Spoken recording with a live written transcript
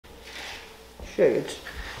Say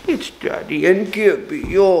it's Daddy and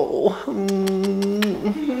Gibby. Oh,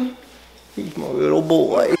 he's my little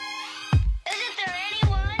boy. Isn't there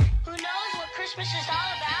anyone who knows what Christmas is all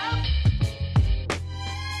about?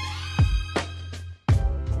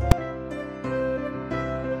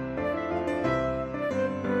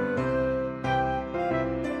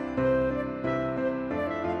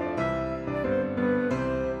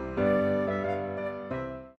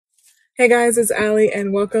 Hey guys, it's Allie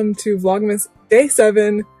and welcome to Vlogmas Day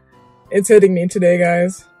 7. It's hitting me today,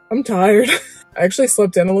 guys. I'm tired. I actually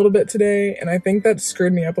slept in a little bit today and I think that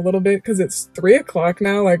screwed me up a little bit because it's 3 o'clock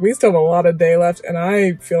now. Like, we still have a lot of day left and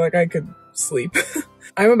I feel like I could sleep.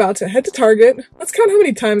 I'm about to head to Target. Let's count how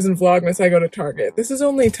many times in Vlogmas I go to Target. This is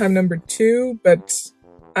only time number 2, but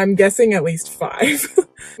I'm guessing at least 5.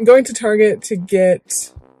 I'm going to Target to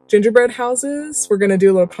get gingerbread houses. We're gonna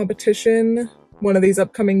do a little competition one of these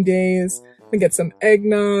upcoming days. I'm gonna get some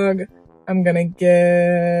eggnog. I'm gonna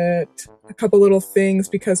get a couple little things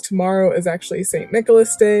because tomorrow is actually St.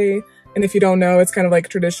 Nicholas Day. And if you don't know, it's kind of like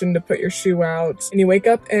tradition to put your shoe out and you wake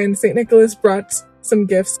up and St. Nicholas brought some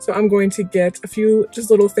gifts. So I'm going to get a few just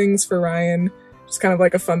little things for Ryan. Just kind of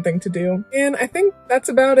like a fun thing to do. And I think that's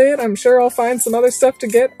about it. I'm sure I'll find some other stuff to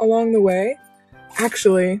get along the way.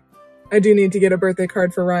 Actually, I do need to get a birthday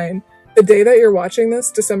card for Ryan. The day that you're watching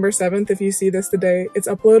this, December 7th, if you see this the day it's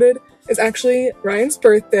uploaded, is actually Ryan's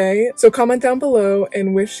birthday. So comment down below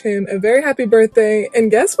and wish him a very happy birthday.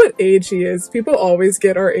 And guess what age he is? People always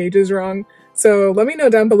get our ages wrong. So let me know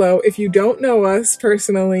down below, if you don't know us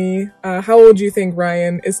personally, how old you think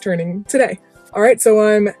Ryan is turning today. Alright, so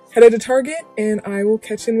I'm headed to Target and I will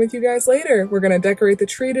catch in with you guys later. We're gonna decorate the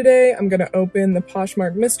tree today. I'm gonna open the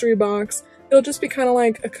Poshmark Mystery Box. It'll just be kind of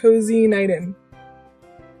like a cozy night in.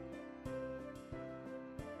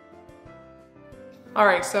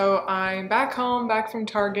 Alright, so I'm back home, back from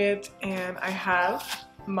Target, and I have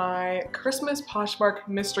my Christmas Poshmark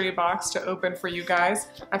Mystery Box to open for you guys.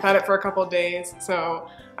 I've had it for a couple days, so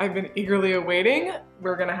I've been eagerly awaiting.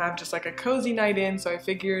 We're gonna have just like a cozy night in, so I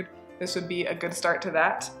figured this would be a good start to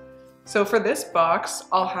that. So for this box,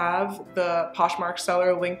 I'll have the Poshmark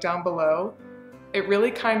seller linked down below. It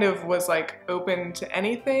really kind of was like open to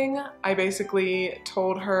anything. I basically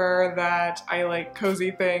told her that I like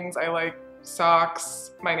cozy things, I like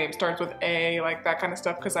socks, my name starts with A, like that kind of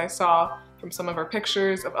stuff, because I saw from some of her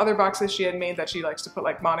pictures of other boxes she had made that she likes to put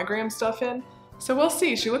like monogram stuff in. So we'll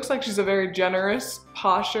see. She looks like she's a very generous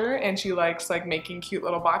posher and she likes like making cute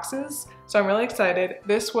little boxes. So I'm really excited.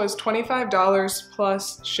 This was $25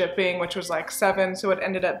 plus shipping, which was like $7, so it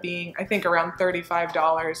ended up being, I think, around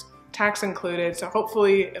 $35, tax included. So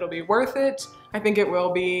hopefully it'll be worth it. I think it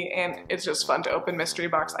will be, and it's just fun to open mystery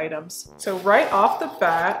box items. So right off the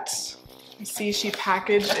bat, you see she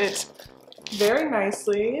packaged it very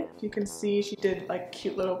nicely. You can see she did like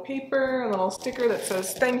cute little paper, a little sticker that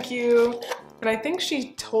says thank you. And I think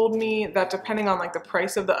she told me that depending on like the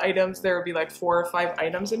price of the items, there would be like 4 or 5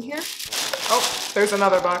 items in here. Oh, there's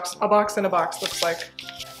another box. A box in a box, looks like.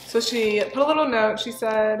 So she put a little note. She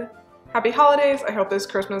said, "Happy holidays. I hope this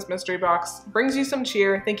Christmas mystery box brings you some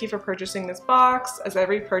cheer. Thank you for purchasing this box, as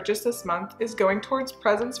every purchase this month is going towards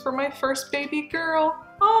presents for my first baby girl."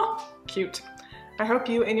 Oh, cute. "I hope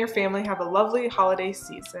you and your family have a lovely holiday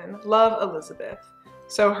season. Love, Elizabeth."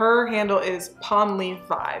 So her handle is Palm Leaf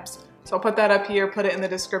Vibes. So I'll put that up here, put it in the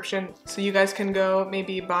description, so you guys can go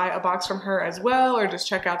maybe buy a box from her as well, or just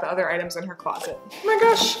check out the other items in her closet. Oh my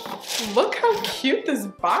gosh, look how cute this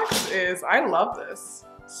box is. I love this.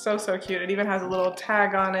 So, so cute. It even has a little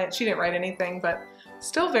tag on it. She didn't write anything, but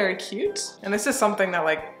still very cute. And this is something that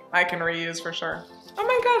like I can reuse for sure. Oh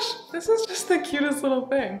my gosh, this is just the cutest little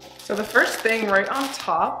thing. So the first thing right on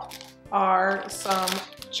top are some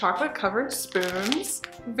chocolate covered spoons.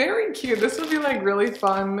 Very cute. This would be like really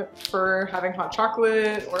fun for having hot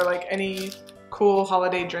chocolate or like any cool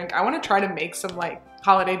holiday drink. I want to try to make some like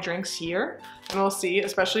holiday drinks here, and we'll see,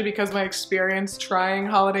 especially because my experience trying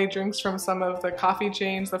holiday drinks from some of the coffee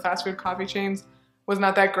chains, the fast food coffee chains, was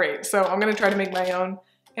not that great. So I'm gonna try to make my own,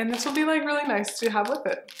 and this will be like really nice to have with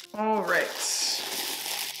it. All right.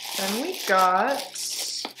 Then we got,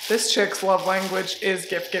 this chick's love language is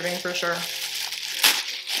gift giving for sure.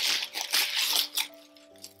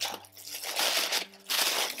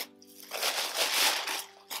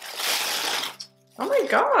 Oh my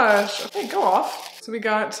gosh, okay, go off. So we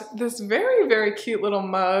got this very, very cute little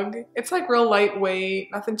mug. It's like real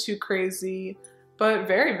lightweight, nothing too crazy, but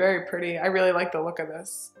very, very pretty. I really like the look of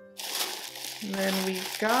this. And then we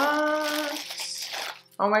got,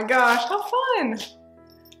 oh my gosh, how fun!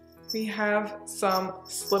 We have some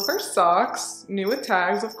slipper socks, new with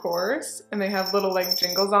tags of course, and they have little like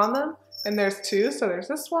jingles on them. And there's two, so there's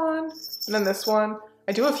this one, and then this one.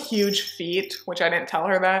 I do have huge feet, which I didn't tell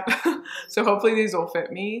her that. So hopefully these will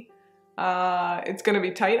fit me. It's gonna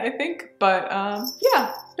be tight, I think, but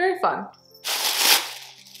yeah, very fun.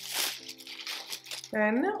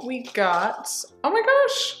 Then we got, oh my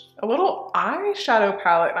gosh, a little eyeshadow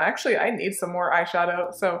palette. And actually, I need some more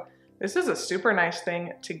eyeshadow. So this is a super nice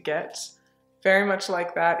thing to get. Very much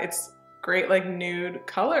like that. It's great, like nude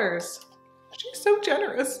colors. She's so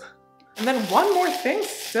generous. And then one more thing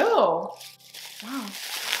still. Wow.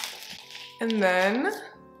 And then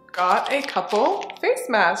got a couple face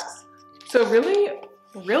masks. So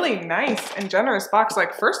really nice and generous box.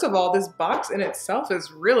 Like, first of all, this box in itself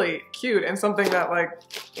is really cute and something that, like,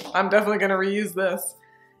 I'm definitely gonna reuse this.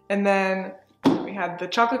 And then we had the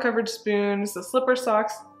chocolate covered spoons, the slipper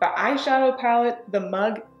socks, the eyeshadow palette, the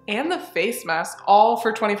mug, and the face mask, all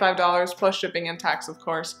for $25 plus shipping and tax, of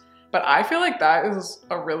course. But I feel like that is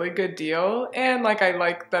a really good deal. And like, I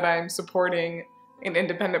like that I'm supporting an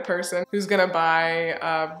independent person who's gonna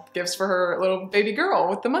buy gifts for her little baby girl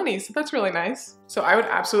with the money. So that's really nice. So I would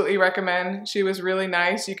absolutely recommend. She was really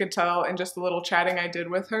nice. You could tell in just the little chatting I did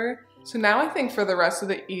with her. So now I think for the rest of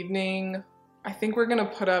the evening, I think we're gonna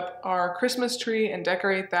put up our Christmas tree and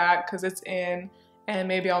decorate that because it's in, and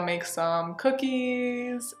maybe I'll make some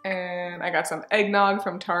cookies, and I got some eggnog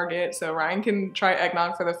from Target, so Ryan can try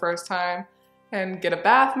eggnog for the first time and get a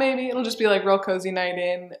bath maybe. It'll just be like real cozy night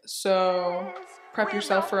in, so prep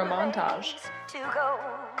yourself for a montage. To go.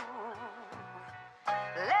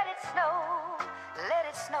 Let it snow, let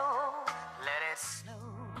it snow, let it snow.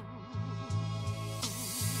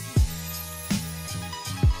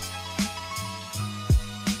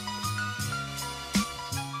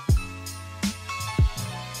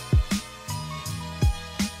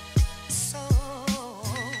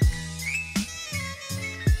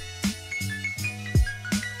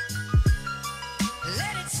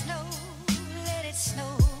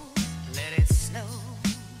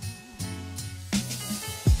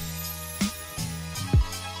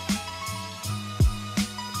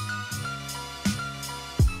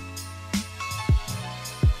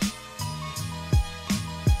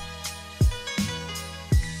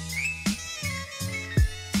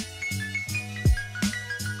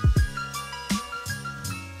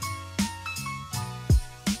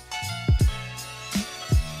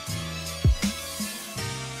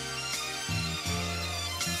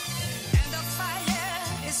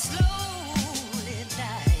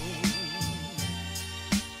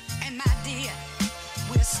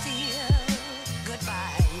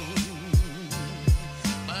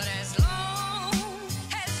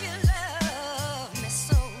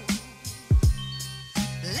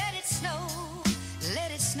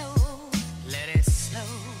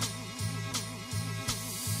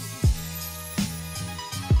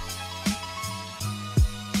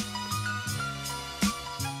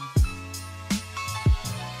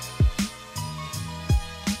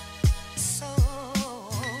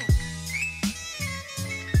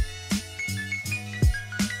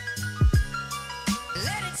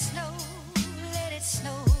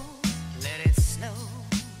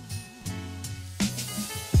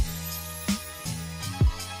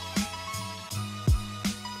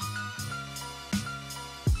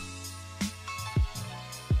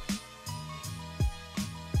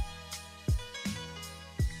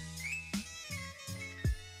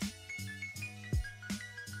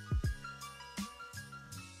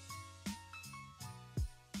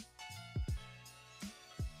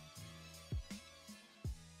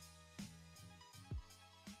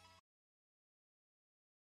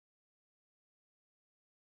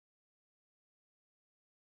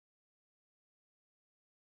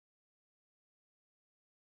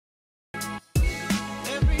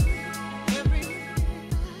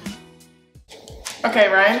 Okay,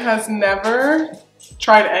 Ryan has never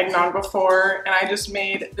tried eggnog before, and I just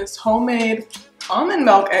made this homemade almond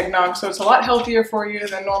milk eggnog, so it's a lot healthier for you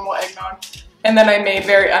than normal eggnog. And then I made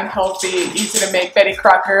very unhealthy, easy to make Betty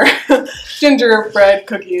Crocker gingerbread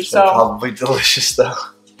cookies. So probably delicious though.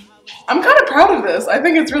 I'm kind of proud of this. I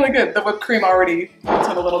think it's really good. The whipped cream already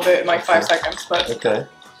melted a little bit in like 5 seconds, but okay.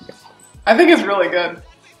 I think it's really good.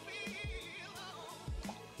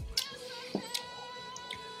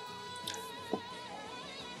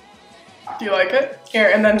 Do you like it? Here,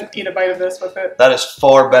 and then eat a bite of this with it. That is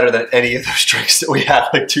far better than any of those drinks that we had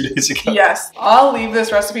like 2 days ago. Yes. I'll leave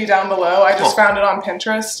this recipe down below. I just found it on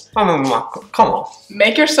Pinterest. Come on.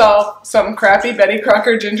 Make yourself some crappy Betty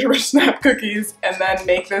Crocker gingerbread snap cookies and then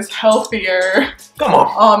make this healthier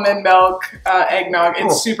almond milk eggnog.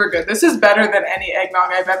 It's super good. This is better than any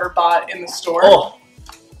eggnog I've ever bought in the store.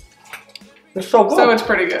 It's so good. So it's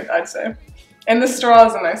pretty good, I'd say. And the straw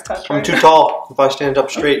is a nice touch. I'm right? too tall. If I stand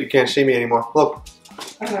up straight, you can't see me anymore. Look.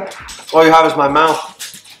 All you have is my mouth.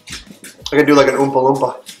 I can do like an Oompa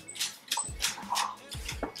Loompa.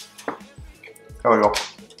 There we go.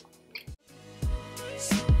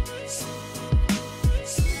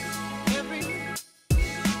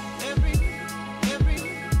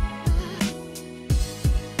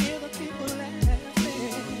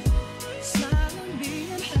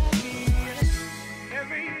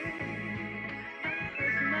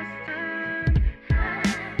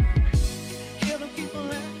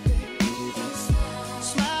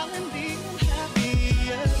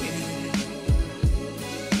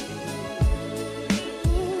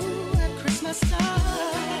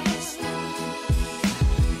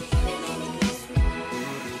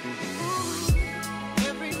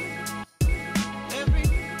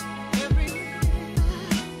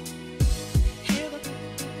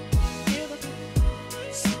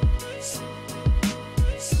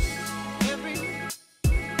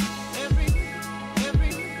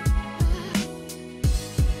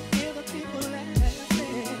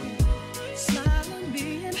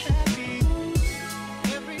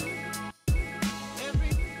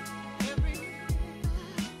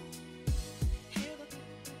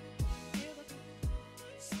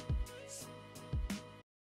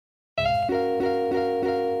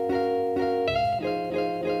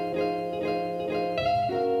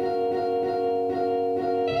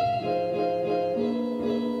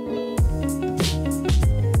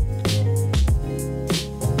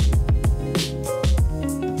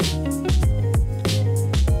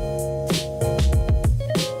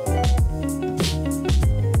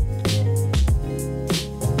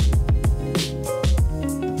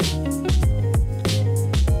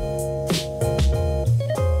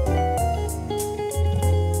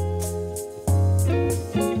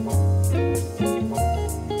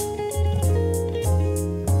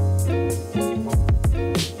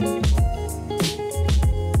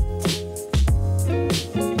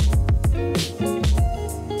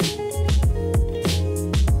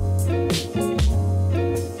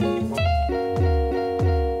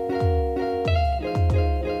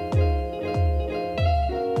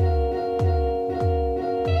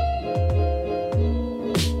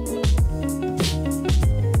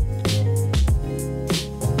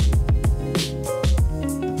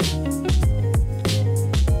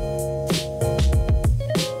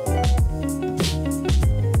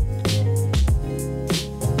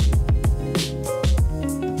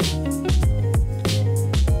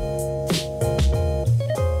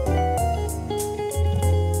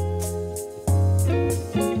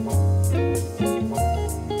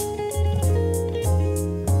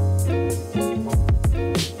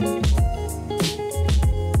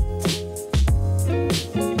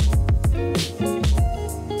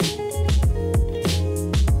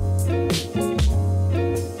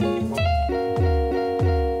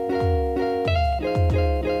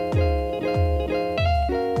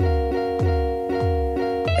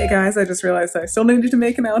 Hey guys, I just realized I still needed to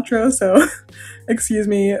make an outro, so excuse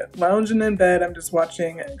me, lounging in bed, I'm just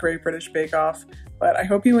watching Great British Bake Off. But I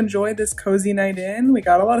hope you enjoyed this cozy night in. We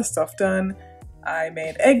got a lot of stuff done. I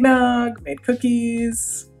made eggnog, made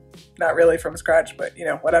cookies, not really from scratch, but you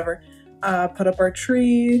know, whatever. Put up our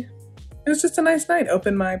tree. It was just a nice night.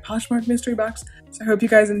 Opened my Poshmark mystery box. So I hope you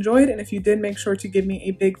guys enjoyed, and if you did, make sure to give me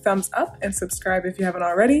a big thumbs up and subscribe if you haven't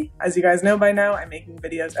already. As you guys know by now, I'm making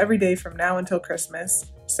videos every day from now until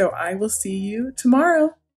Christmas. So I will see you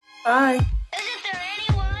tomorrow. Bye. Isn't there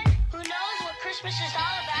anyone who knows what Christmas is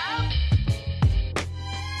all about?